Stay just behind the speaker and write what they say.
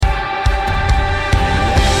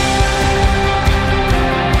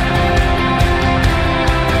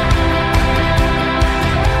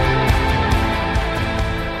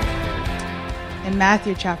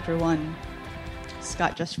Matthew chapter 1.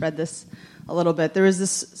 Scott just read this a little bit. There was this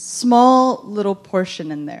small little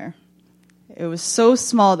portion in there. It was so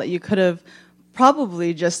small that you could have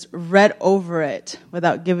probably just read over it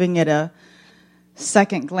without giving it a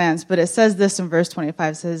second glance. But it says this in verse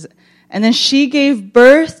 25. It says, "And then she gave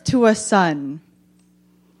birth to a son,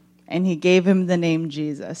 and he gave him the name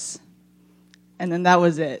Jesus." And then that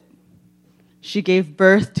was it. She gave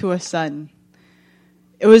birth to a son.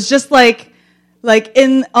 It was just like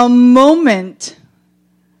in a moment,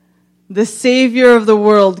 the Savior of the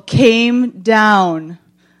world came down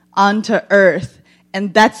onto earth,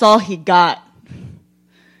 and that's all he got.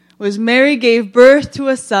 Was Mary gave birth to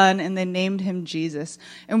a son, and they named him Jesus.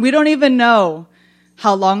 And we don't even know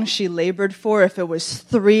how long she labored for, if it was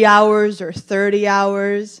 3 hours or 30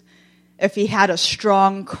 hours, if he had a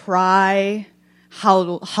strong cry,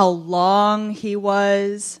 how long he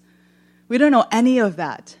was. We don't know any of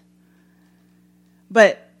that.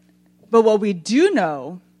 But what we do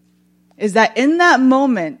know is that in that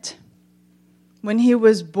moment, when he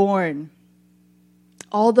was born,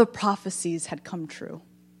 all the prophecies had come true.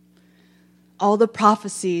 All the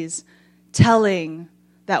prophecies telling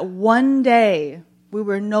that one day we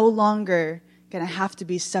were no longer going to have to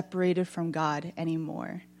be separated from God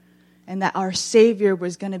anymore. And that our Savior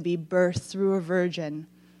was going to be birthed through a virgin.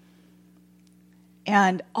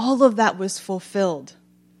 And all of that was fulfilled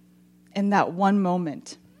in that one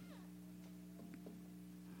moment.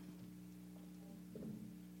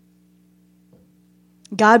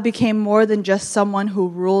 God became more than just someone who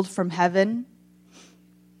ruled from heaven,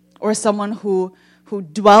 or someone who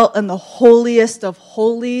dwelt in the holiest of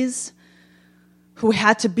holies, who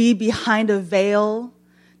had to be behind a veil.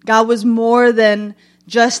 God was more than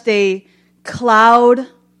just a cloud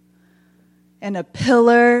and a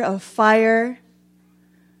pillar of fire.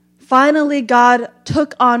 Finally, God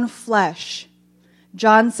took on flesh.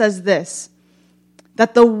 John says this,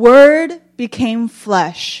 that the Word became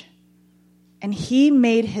flesh, and he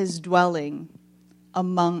made his dwelling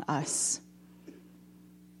among us.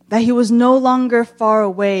 That he was no longer far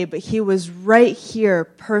away, but he was right here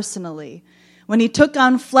personally. When he took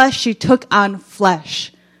on flesh, he took on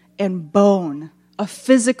flesh and bone, a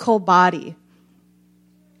physical body.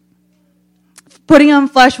 Putting on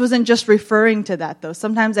flesh wasn't just referring to that, though.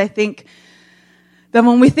 Sometimes I think that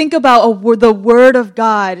when we think about the Word of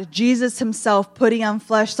God, Jesus himself putting on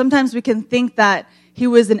flesh, sometimes we can think that he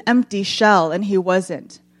was an empty shell, and he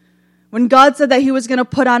wasn't. When God said that he was going to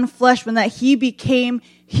put on flesh, when that he became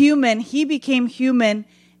human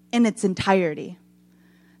in its entirety.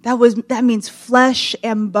 That means flesh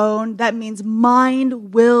and bone. That means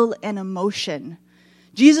mind, will, and emotion.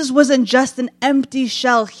 Jesus wasn't just an empty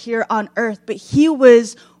shell here on earth, but he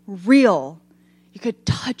was real. You could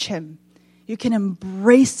touch him. You can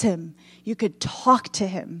embrace him. You could talk to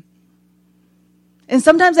him. And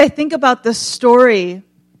sometimes I think about the story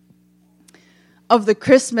of the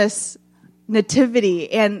Christmas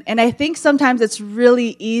nativity, and I think sometimes it's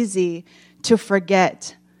really easy to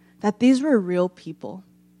forget that these were real people.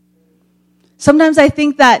 Sometimes I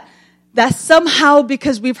think that somehow,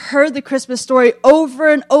 because we've heard the Christmas story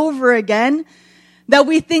over and over again, that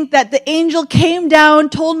we think that the angel came down,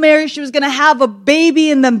 told Mary she was going to have a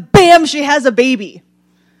baby, and then bam, she has a baby.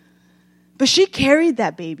 But she carried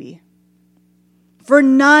that baby. For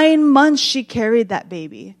 9 months, she carried that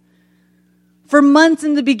baby. For months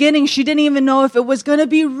in the beginning, she didn't even know if it was going to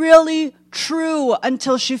be really true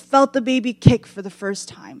until she felt the baby kick for the first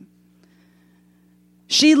time.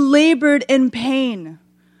 She labored in pain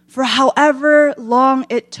for however long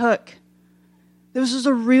it took. This was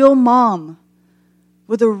a real mom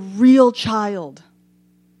with a real child.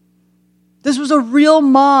 This was a real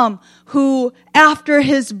mom who, after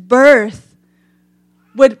his birth,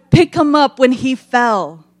 would pick him up when he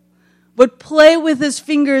fell, would play with his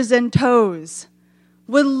fingers and toes,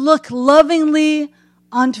 would look lovingly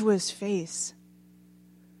onto his face.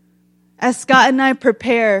 As Scott and I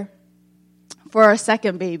prepare for our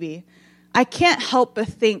second baby, I can't help but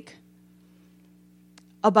think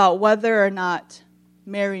about whether or not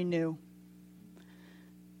Mary knew.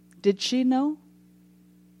 Did she know?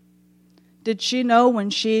 Did she know when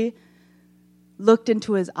she looked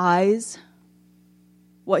into his eyes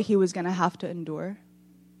what he was going to have to endure?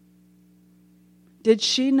 Did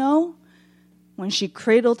she know when she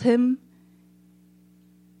cradled him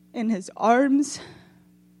in his arms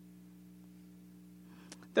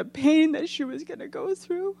the pain that she was going to go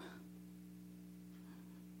through?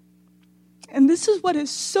 And this is what is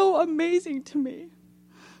so amazing to me,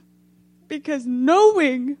 because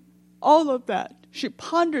knowing all of that, she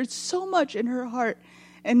pondered so much in her heart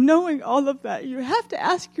And knowing all of that, you have to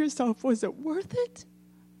ask yourself, was it worth it?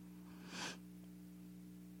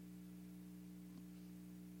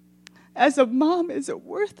 As a mom, is it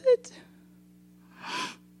worth it?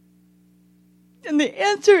 And the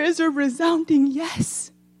answer is a resounding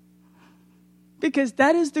yes. Because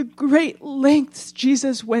that is the great lengths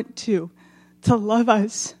Jesus went to love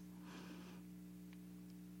us.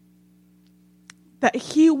 That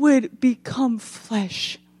he would become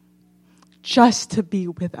flesh just to be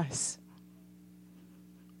with us.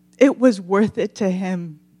 It was worth it to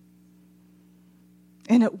him.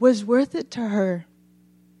 And it was worth it to her.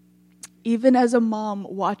 Even as a mom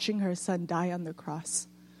watching her son die on the cross.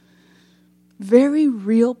 Very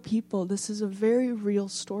real people. This is a very real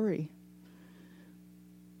story.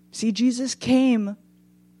 See, Jesus came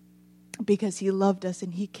because he loved us,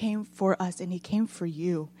 and he came for us, and he came for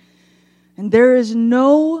you. And there is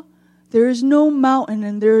no mountain,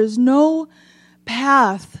 and there is no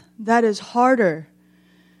path that is harder.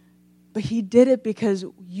 But he did it because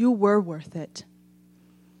you were worth it.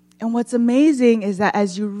 And what's amazing is that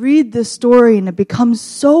as you read this story and it becomes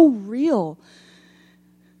so real,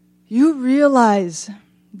 you realize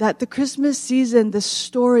that the Christmas season, the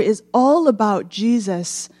story is all about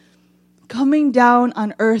Jesus coming down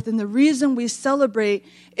on earth. And the reason we celebrate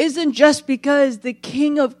isn't just because the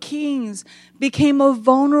King of Kings became a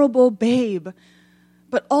vulnerable babe,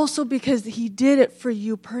 but also because he did it for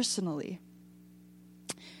you personally.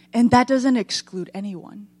 And that doesn't exclude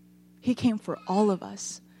anyone. He came for all of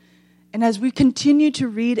us. And as we continue to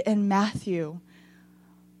read in Matthew,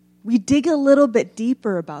 we dig a little bit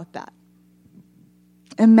deeper about that.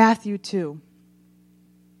 In Matthew 2.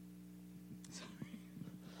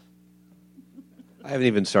 I haven't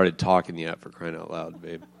even started talking yet, for crying out loud,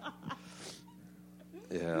 babe.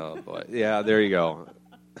 Yeah, boy. Yeah, there you go.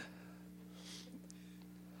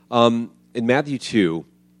 In Matthew 2,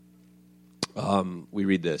 we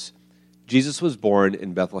read this. Jesus was born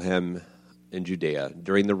in Bethlehem in Judea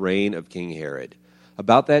during the reign of King Herod.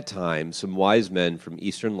 About that time, some wise men from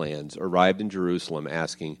eastern lands arrived in Jerusalem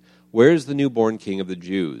asking, "Where is the newborn King of the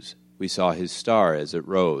Jews? We saw his star as it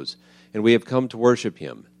rose, and we have come to worship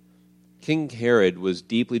him." King Herod was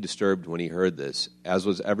deeply disturbed when he heard this, as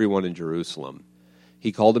was everyone in Jerusalem.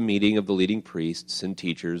 He called a meeting of the leading priests and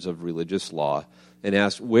teachers of religious law and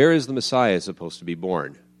asked, "Where is the Messiah supposed to be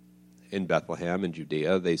born?" "In Bethlehem in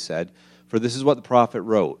Judea," they said, "for this is what the prophet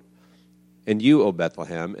wrote. And you, O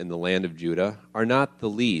Bethlehem, in the land of Judah, are not the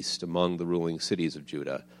least among the ruling cities of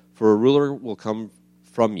Judah, for a ruler will come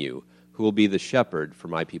from you, who will be the shepherd for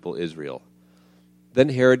my people Israel." Then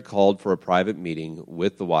Herod called for a private meeting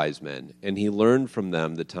with the wise men, and he learned from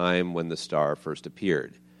them the time when the star first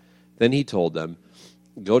appeared. Then he told them,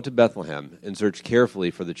 "Go to Bethlehem and search carefully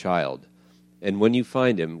for the child, and when you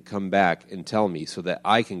find him, come back and tell me so that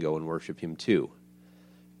I can go and worship him too."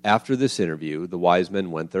 After this interview, the wise men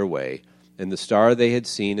went their way, and the star they had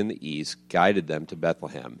seen in the east guided them to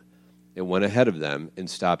Bethlehem. It went ahead of them and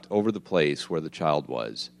stopped over the place where the child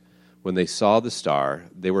was. When they saw the star,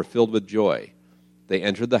 they were filled with joy. They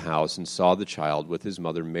entered the house and saw the child with his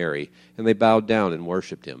mother Mary, and they bowed down and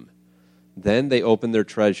worshipped him. Then they opened their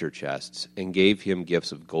treasure chests and gave him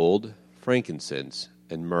gifts of gold, frankincense,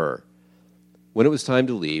 and myrrh. When it was time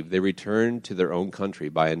to leave, they returned to their own country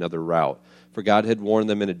by another route, for God had warned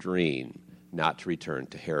them in a dream not to return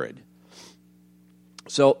to Herod.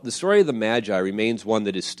 So the story of the Magi remains one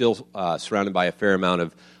that is still surrounded by a fair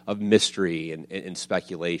amount of mystery and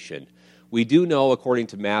speculation. We do know, according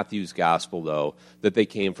to Matthew's gospel, though, that they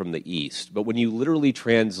came from the east. But when you literally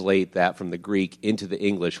translate that from the Greek into the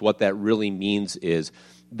English, what that really means is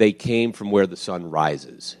they came from where the sun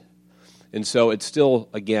rises. And so it's still,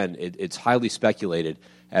 again, it's highly speculated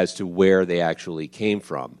as to where they actually came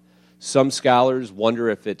from. Some scholars wonder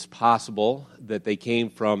if it's possible that they came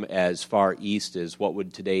from as far east as what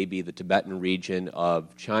would today be the Tibetan region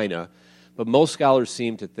of China. But most scholars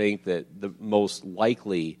seem to think that the most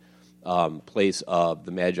likely place of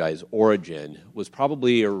the Magi's origin was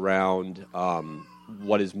probably around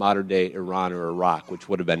what is modern-day Iran or Iraq, which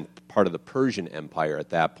would have been part of the Persian Empire at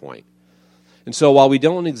that point. And so while we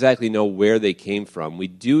don't exactly know where they came from, we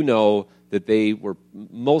do know that they were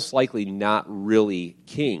most likely not really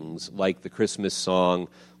kings, like the Christmas song,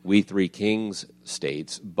 "We Three Kings"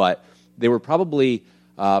 states, but they were probably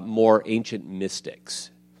more ancient mystics.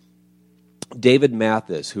 David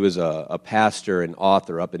Mathis, who is a pastor and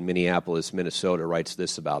author up in Minneapolis, Minnesota, writes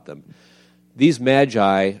this about them. "These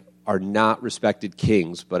Magi are not respected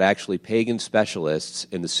kings, but actually pagan specialists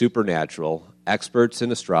in the supernatural, experts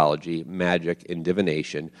in astrology, magic, and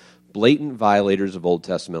divination, blatant violators of Old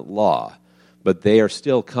Testament law, but they are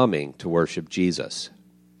still coming to worship Jesus."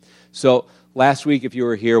 So last week, if you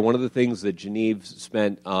were here, one of the things that Janeve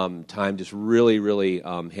spent time just really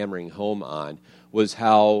hammering home on was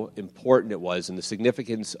how important it was and the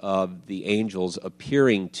significance of the angels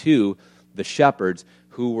appearing to the shepherds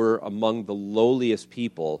who were among the lowliest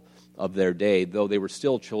people of their day, though they were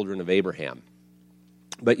still children of Abraham.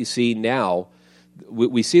 But you see, now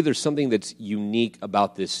we see there's something that's unique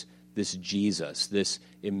about this Jesus, this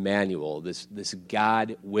Emmanuel, this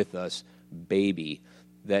God with us baby,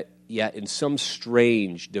 that yet in some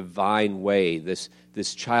strange divine way, this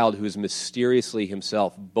child who is mysteriously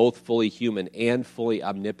himself both fully human and fully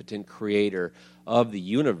omnipotent creator of the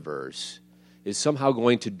universe is somehow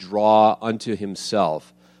going to draw unto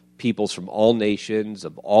himself peoples from all nations,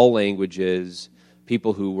 of all languages,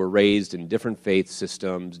 people who were raised in different faith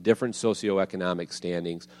systems, different socioeconomic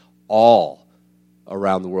standings, all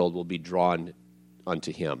around the world will be drawn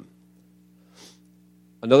unto him.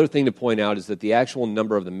 Another thing to point out is that the actual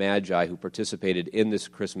number of the Magi who participated in this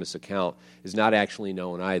Christmas account is not actually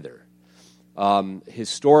known either.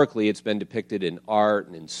 Historically, it's been depicted in art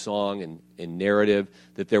and in song and in narrative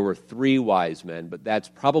that there were 3 wise men, but that's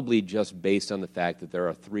probably just based on the fact that there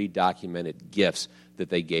are 3 documented gifts that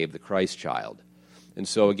they gave the Christ child. And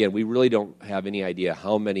so, again, we really don't have any idea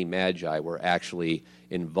how many Magi were actually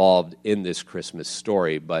involved in this Christmas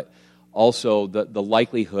story, but also the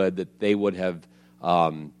likelihood that they would have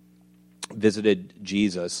visited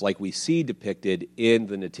Jesus like we see depicted in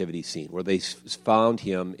the nativity scene, where they found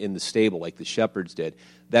him in the stable like the shepherds did,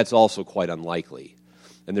 that's also quite unlikely.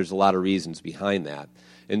 And there's a lot of reasons behind that.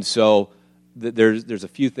 And so there's a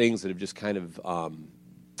few things that have just kind of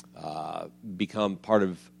become part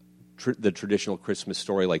of the traditional Christmas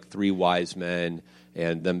story, like 3 wise men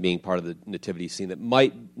and them being part of the nativity scene, that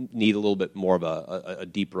might need a little bit more of a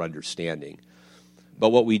deeper understanding. But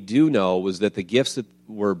what we do know was that the gifts that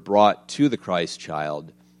were brought to the Christ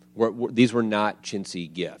child, these were not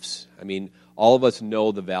chintzy gifts. I mean, all of us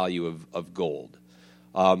know the value of gold.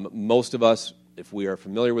 Most of us, if we are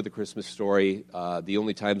familiar with the Christmas story, the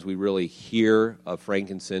only times we really hear of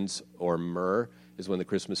frankincense or myrrh is when the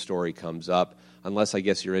Christmas story comes up, unless I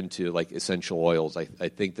guess you're into like essential oils. I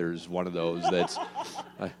think there's one of those that's,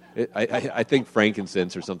 I think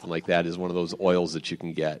frankincense or something like that is one of those oils that you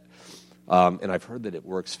can get. And I've heard that it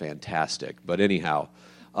works fantastic. But anyhow,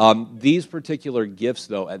 these particular gifts,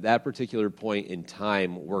 though, at that particular point in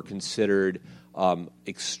time were considered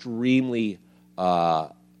extremely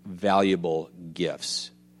valuable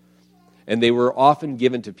gifts. And they were often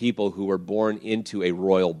given to people who were born into a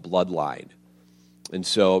royal bloodline. And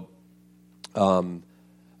so,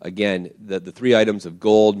 again, the 3 items of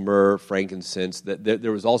gold, myrrh, frankincense,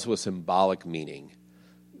 there was also a symbolic meaning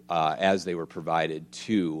as they were provided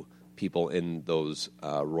to people in those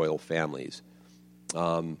royal families.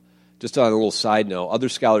 Just on a little side note, other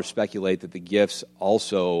scholars speculate that the gifts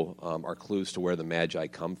also are clues to where the Magi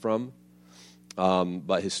come from.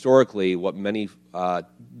 But historically, what many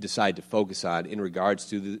decide to focus on in regards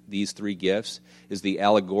to these 3 gifts is the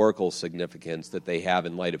allegorical significance that they have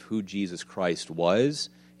in light of who Jesus Christ was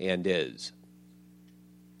and is.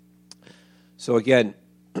 So again,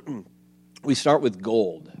 we start with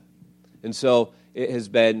gold. And so it has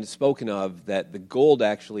been spoken of that the gold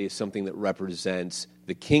actually is something that represents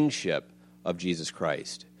the kingship of Jesus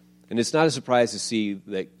Christ. And it's not a surprise to see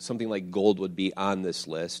that something like gold would be on this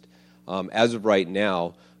list. As of right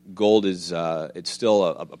now, gold is it's still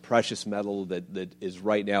a precious metal that is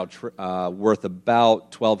right now worth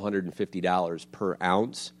about $1,250 per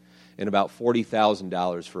ounce and about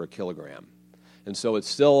 $40,000 for a kilogram. And so it's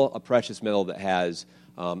still a precious metal that has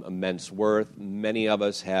immense worth. Many of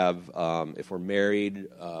us have, if we're married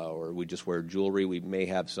or we just wear jewelry, we may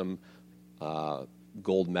have some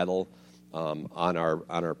gold metal on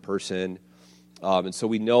our person. And so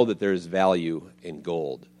we know that there is value in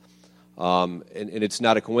gold. And it's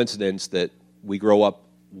not a coincidence that we grow up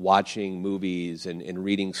watching movies and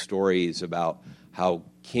reading stories about how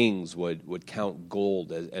kings would count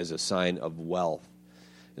gold as a sign of wealth.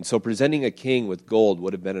 And so presenting a king with gold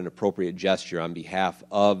would have been an appropriate gesture on behalf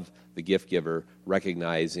of the gift giver,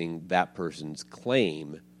 recognizing that person's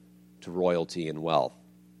claim to royalty and wealth.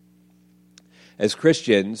 As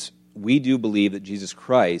Christians, we do believe that Jesus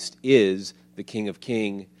Christ is the King of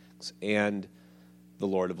Kings and the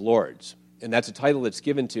Lord of Lords. And that's a title that's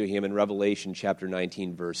given to him in Revelation chapter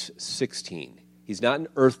 19, verse 16. He's not an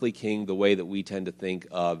earthly king the way that we tend to think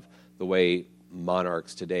of the way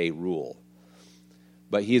monarchs today rule.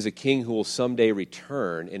 But he is a king who will someday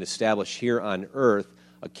return and establish here on earth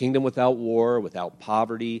a kingdom without war, without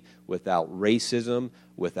poverty, without racism,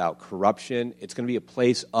 without corruption. It's going to be a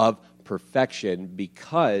place of perfection,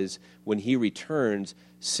 because when he returns,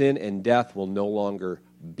 sin and death will no longer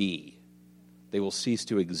be. They will cease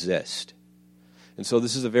to exist. And so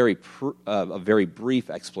this is a very brief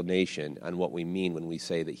explanation on what we mean when we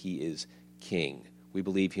say that he is king. We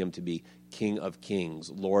believe him to be King of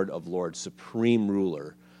kings, Lord of lords, supreme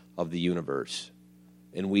ruler of the universe.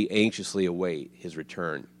 And we anxiously await his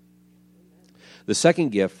return. The second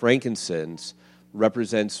gift, frankincense,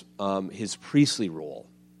 represents his priestly role.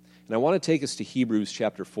 And I want to take us to Hebrews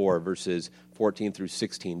chapter 4, verses 14 through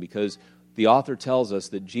 16, because the author tells us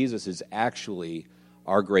that Jesus is actually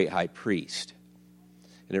our great high priest.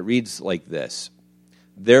 And it reads like this: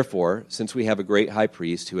 Therefore, since we have a great high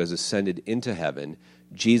priest who has ascended into heaven,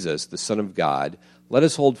 Jesus, the Son of God, let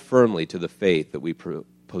us hold firmly to the faith that we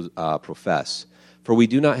profess. For we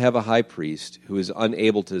do not have a high priest who is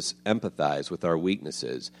unable to empathize with our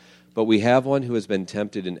weaknesses, but we have one who has been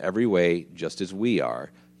tempted in every way just as we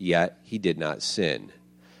are, yet he did not sin.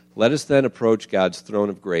 Let us then approach God's throne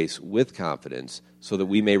of grace with confidence, so that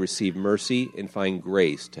we may receive mercy and find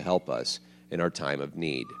grace to help us in our time of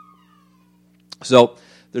need. So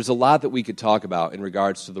there's a lot that we could talk about in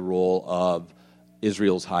regards to the role of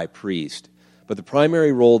Israel's high priest. But the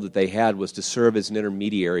primary role that they had was to serve as an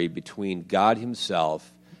intermediary between God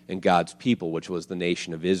himself and God's people, which was the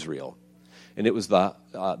nation of Israel. And it was the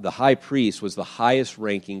high priest was the highest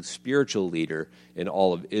ranking spiritual leader in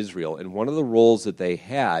all of Israel. And one of the roles that they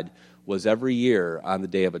had was every year on the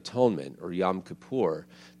Day of Atonement, or Yom Kippur,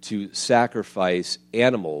 to sacrifice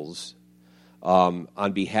animals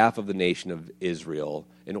on behalf of the nation of Israel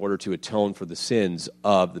in order to atone for the sins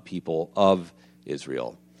of the people of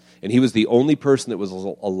Israel. And he was the only person that was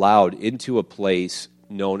allowed into a place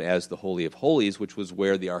known as the Holy of Holies, which was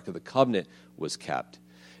where the Ark of the Covenant was kept.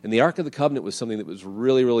 And the Ark of the Covenant was something that was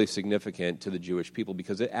really, really significant to the Jewish people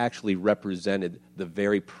because it actually represented the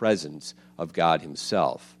very presence of God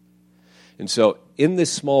himself. And so in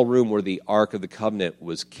this small room where the Ark of the Covenant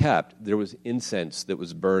was kept, there was incense that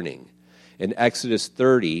was burning. And Exodus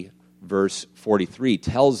 30, verse 43,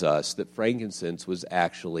 tells us that frankincense was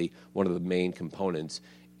actually one of the main components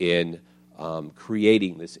in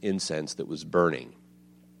creating this incense that was burning.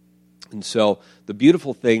 And so the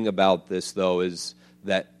beautiful thing about this, though, is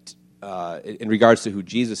that in regards to who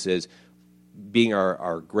Jesus is, being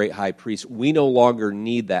our great high priest, we no longer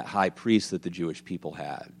need that high priest that the Jewish people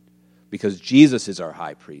had, because Jesus is our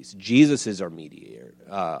high priest. Jesus is our mediator,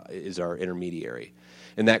 is our intermediary.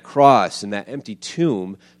 And that cross and that empty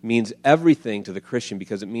tomb means everything to the Christian,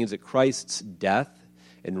 because it means that Christ's death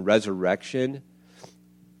and resurrection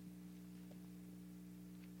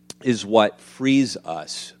is what frees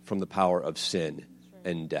us from the power of sin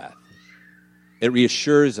and death. It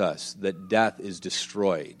reassures us that death is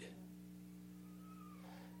destroyed.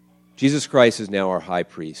 Jesus Christ is now our high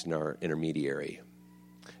priest and our intermediary.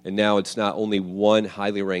 And now it's not only one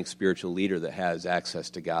highly ranked spiritual leader that has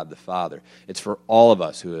access to God the Father. It's for all of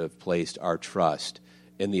us who have placed our trust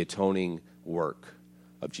in the atoning work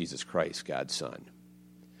of Jesus Christ, God's Son.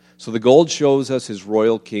 So the gold shows us his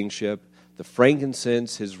royal kingship, the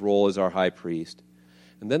frankincense, his role as our high priest.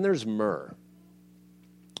 And then there's myrrh.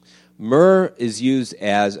 Myrrh is used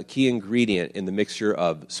as a key ingredient in the mixture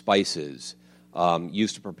of spices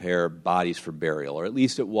used to prepare bodies for burial, or at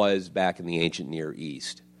least it was back in the ancient Near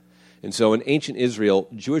East. And so in ancient Israel,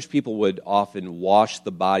 Jewish people would often wash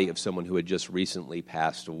the body of someone who had just recently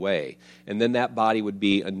passed away. And then that body would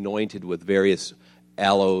be anointed with various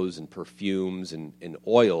aloes and perfumes and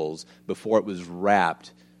oils before it was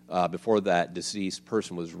wrapped, before that deceased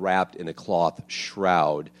person was wrapped in a cloth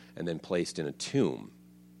shroud and then placed in a tomb.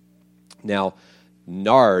 Now,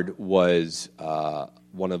 nard was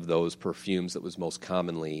one of those perfumes that was most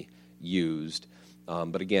commonly used.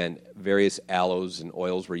 But again, various aloes and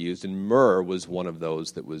oils were used, and myrrh was one of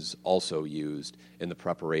those that was also used in the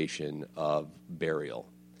preparation of burial.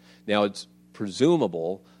 Now, it's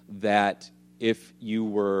presumable that if you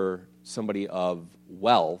were somebody of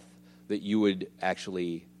wealth, that you would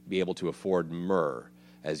actually be able to afford myrrh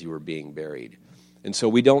as you were being buried. And so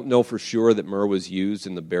we don't know for sure that myrrh was used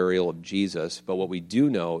in the burial of Jesus, but what we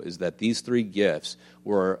do know is that these three gifts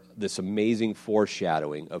were this amazing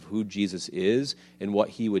foreshadowing of who Jesus is and what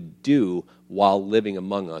he would do while living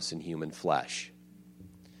among us in human flesh.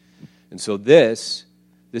 And so this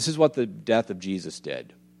is what the death of Jesus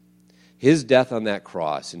did. His death on that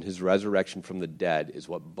cross and his resurrection from the dead is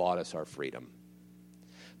what bought us our freedom.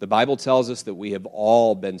 The Bible tells us that we have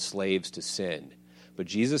all been slaves to sin, but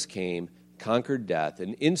Jesus came, conquered death,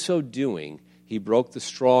 and in so doing, he broke the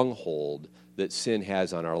stronghold that sin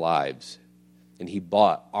has on our lives, and he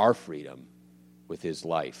bought our freedom with his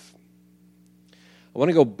life. I want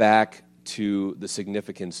to go back to the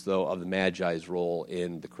significance, though, of the Magi's role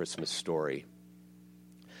in the Christmas story.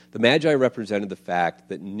 The Magi represented the fact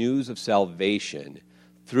that news of salvation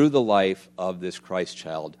through the life of this Christ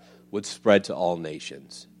child would spread to all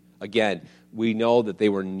nations. Again, we know that they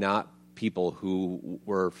were not people who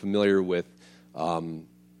were familiar with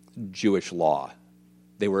Jewish law.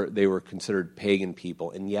 They were considered pagan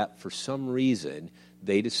people, and yet for some reason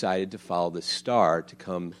they decided to follow the star to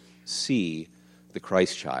come see the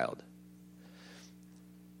Christ child.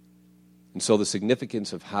 And so the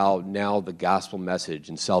significance of how now the gospel message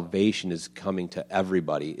and salvation is coming to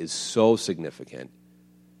everybody is so significant.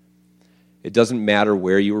 It doesn't matter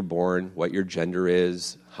where you were born, what your gender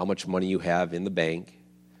is, how much money you have in the bank,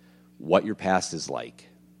 what your past is like.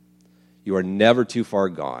 You are never too far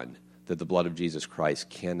gone that the blood of Jesus Christ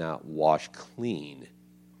cannot wash clean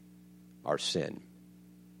our sin.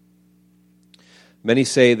 Many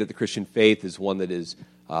say that the Christian faith is one that is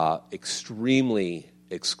extremely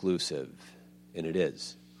exclusive, and it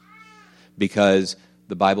is. Because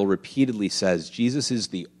the Bible repeatedly says Jesus is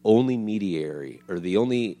the only mediator, there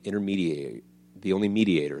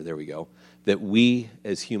we go, that we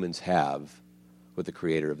as humans have with the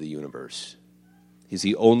creator of the universe. He's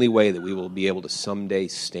the only way that we will be able to someday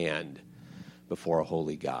stand before a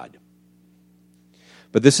holy God.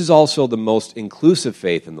 But this is also the most inclusive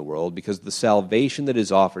faith in the world because the salvation that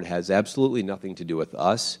is offered has absolutely nothing to do with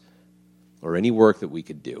us or any work that we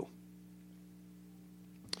could do.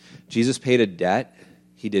 Jesus paid a debt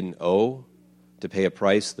he didn't owe to pay a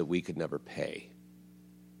price that we could never pay.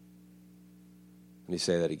 Let me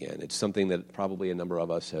say that again. It's something that probably a number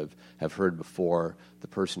of us have heard before. The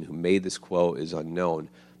person who made this quote is unknown.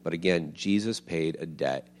 But again, Jesus paid a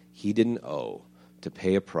debt he didn't owe to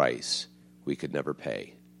pay a price we could never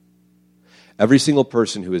pay. Every single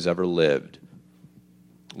person who has ever lived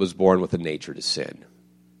was born with a nature to sin.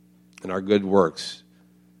 And our good works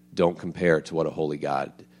don't compare to what a holy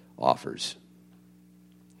God offers.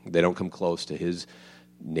 They don't come close to his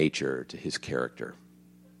nature, to his character.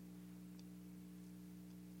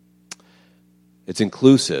 It's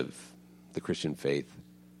inclusive, the Christian faith,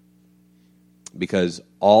 because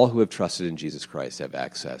all who have trusted in Jesus Christ have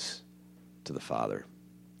access to the Father.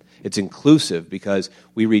 It's inclusive because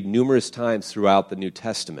we read numerous times throughout the New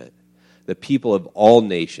Testament that people of all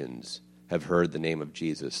nations have heard the name of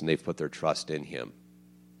Jesus and they've put their trust in him.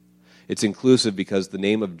 It's inclusive because the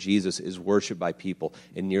name of Jesus is worshipped by people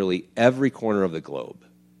in nearly every corner of the globe.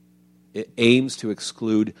 It aims to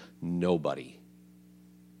exclude nobody.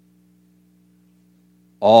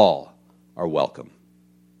 All are welcome.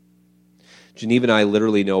 Geneve and I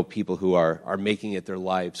literally know people who are making it their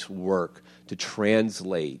life's work to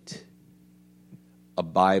translate a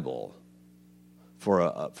Bible for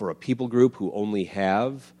a people group who only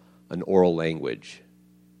have an oral language.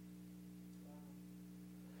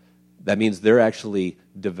 That means they're actually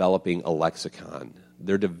developing a lexicon.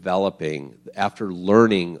 They're developing, after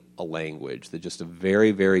learning a language that just a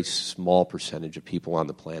very, very small percentage of people on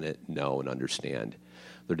the planet know and understand.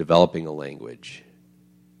 They're developing a language,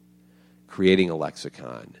 creating a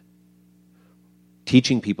lexicon,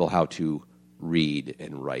 teaching people how to read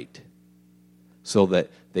and write so that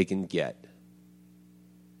they can get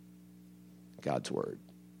God's word.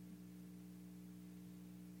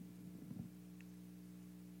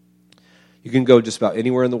 You can go just about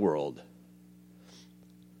anywhere in the world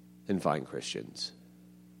and find Christians.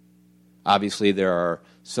 Obviously, there are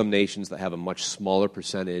some nations that have a much smaller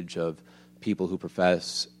percentage of people who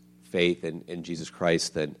profess faith in Jesus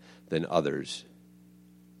Christ than others.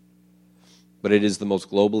 But it is the most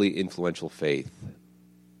globally influential faith.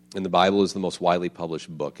 And the Bible is the most widely published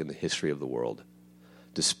book in the history of the world,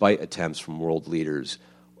 despite attempts from world leaders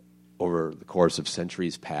over the course of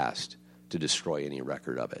centuries past to destroy any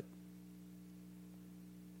record of it.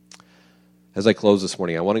 As I close this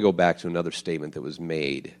morning, I want to go back to another statement that was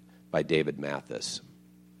made by David Mathis.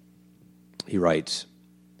 He writes,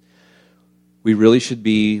 We really should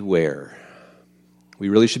beware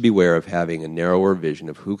of having a narrower vision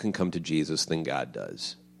of who can come to Jesus than God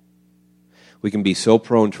does. We can be so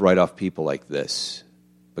prone to write off people like this,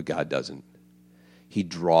 but God doesn't. He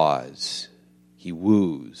draws. He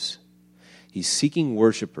woos. He's seeking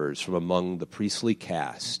worshipers from among the priestly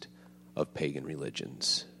caste of pagan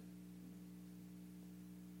religions.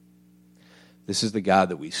 This is the God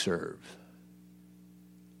that we serve.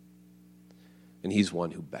 And he's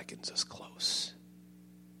one who beckons us close.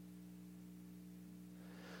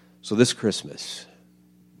 So this Christmas,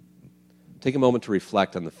 take a moment to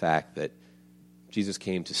reflect on the fact that Jesus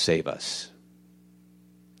came to save us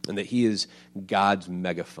and that he is God's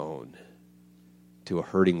megaphone to a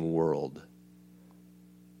hurting world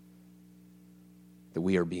that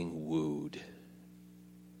we are being wooed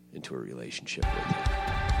into a relationship with him.